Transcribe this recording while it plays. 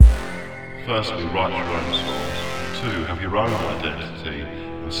Firstly, write your own songs. Two, have your own identity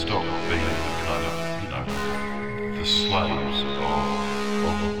and stop being the kind of, the slaves of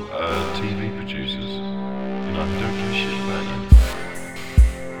TV producers. Who don't give a shit about you.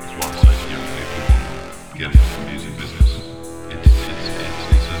 That's why I say to young people, get into the music business. It's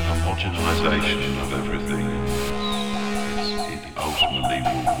a homogenization of everything. It ultimately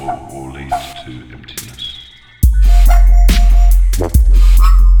will lead to emptiness.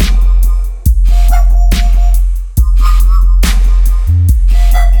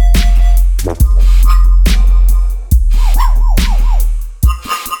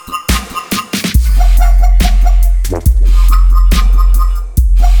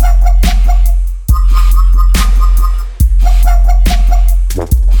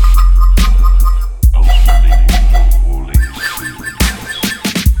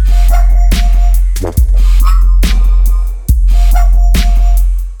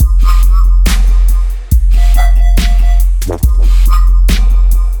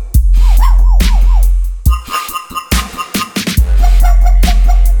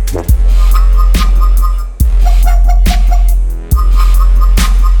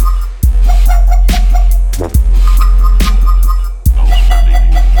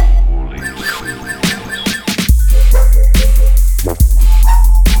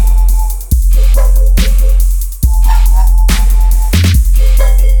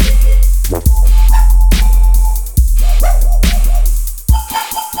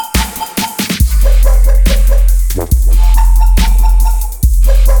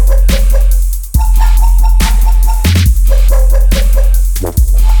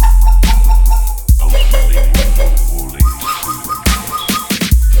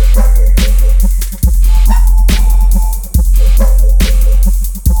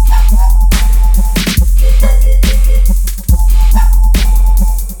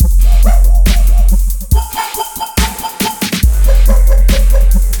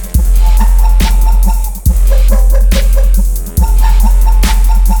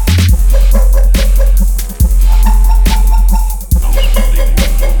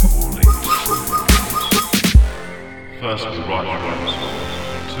 Firstly, write your own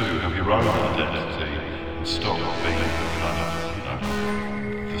songs. Two, have your own identity and stop being the kind of,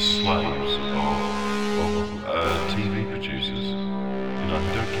 the slaves of TV producers. Who don't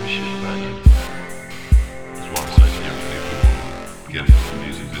give a shit about you. That's why I say to young people, get into the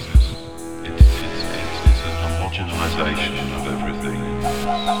music business. It's a homogenization of everything.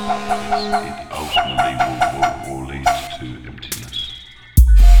 It ultimately will lead to emptiness.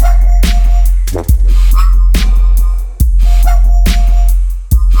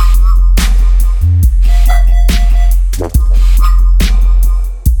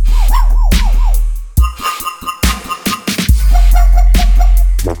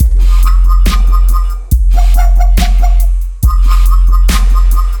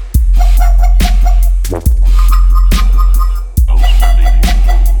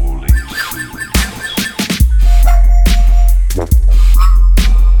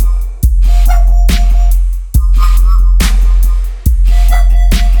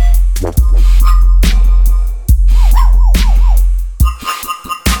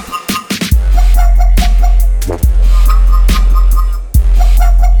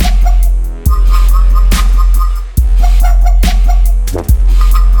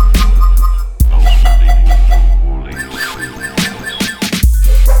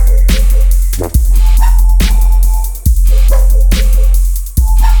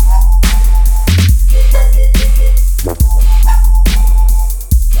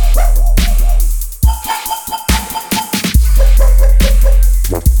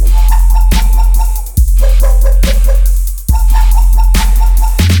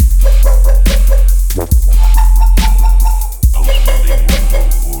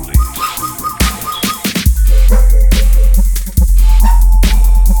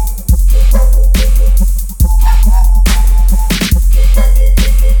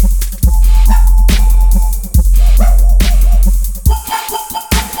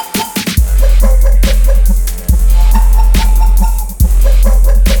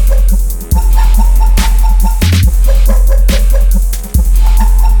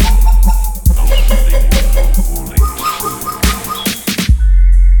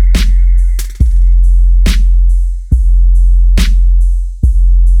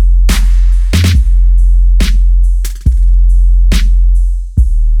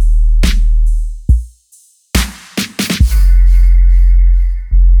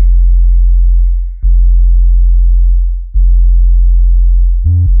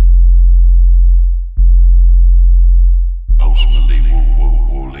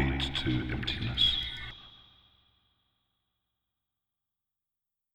 to MTV.